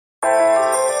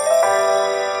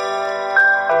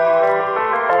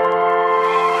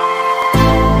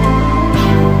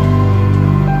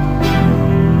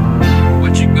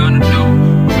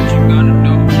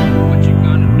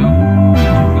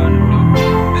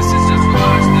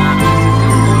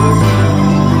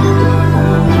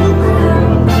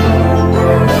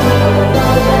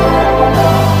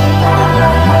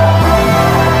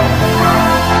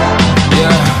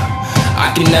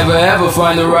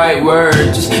find the right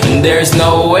words, and there's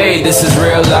no way this is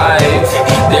real life.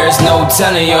 There's no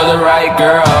telling you're the right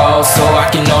girl, so I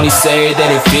can only say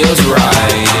that it feels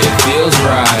right. It feels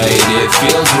right, it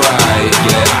feels right.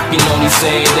 Yeah, I can only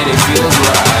say that it feels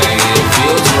right. It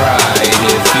feels right,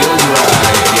 it feels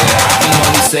right. Yeah, I can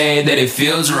only say that it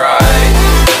feels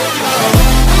right.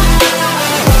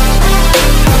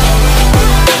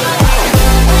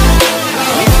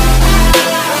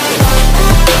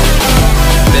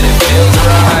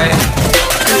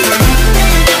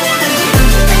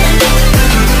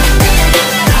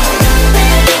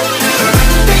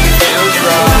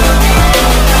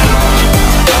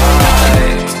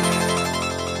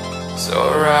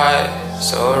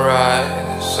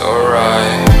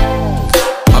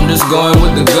 I'm just going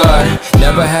with the gut,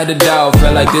 never had a doubt,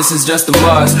 felt like this is just a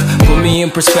must. Put me in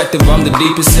perspective, I'm the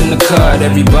deepest in the cut.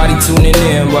 Everybody tuning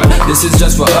in, but this is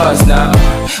just for us now.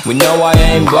 We know I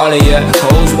ain't ballin' yet,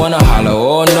 hoes wanna holler,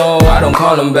 oh no, I don't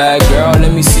call them back. Girl,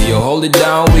 let me see you hold it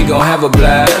down, we gon' have a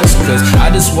blast. Cause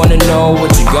I just wanna know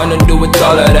what you gonna do with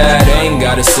all of that. Ain't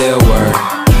gotta say a word,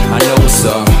 I know what's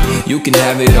up, you can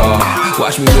have it all.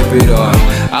 Watch me whip it up,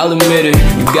 I'll admit it,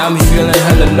 you got me feeling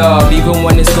hella love. Even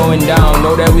when it's going down,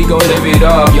 know that we gon' live it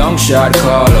up. Young shot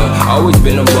caller, always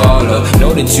been a baller.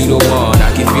 Know that you the one, I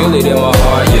can feel it in my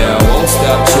heart. Yeah, I won't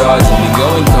stop charging me, go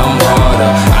and come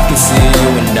harder. I can see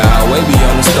you and I, way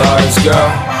beyond the stars,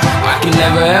 girl. I can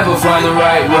never ever find the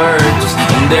right words,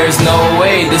 and there's no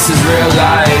way this is real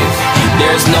life.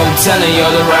 There's no telling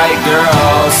you're the right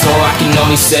girl, so I can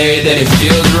only say that it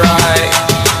feels right.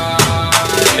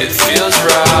 It feels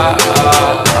right.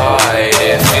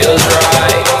 It feels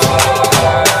right.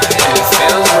 It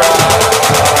feels right.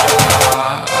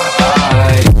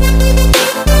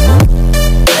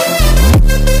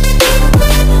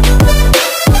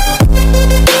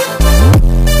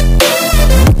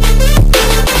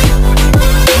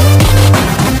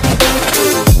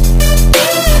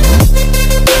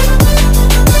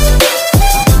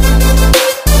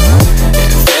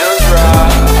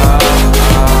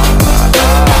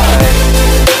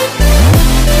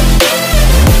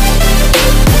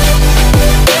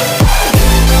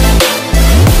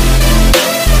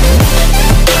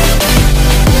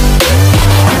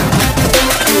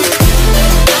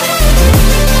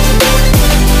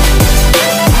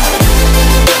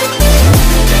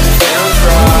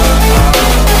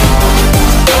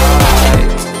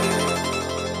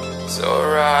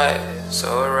 So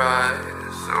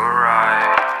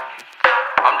right.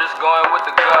 I'm just going with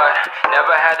the gut,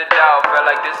 never had a doubt, felt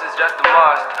like this is just a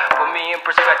must. Put me in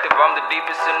perspective, I'm the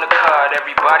deepest in the cut.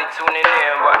 Everybody tuning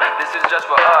in, but this is just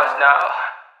for us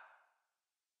now.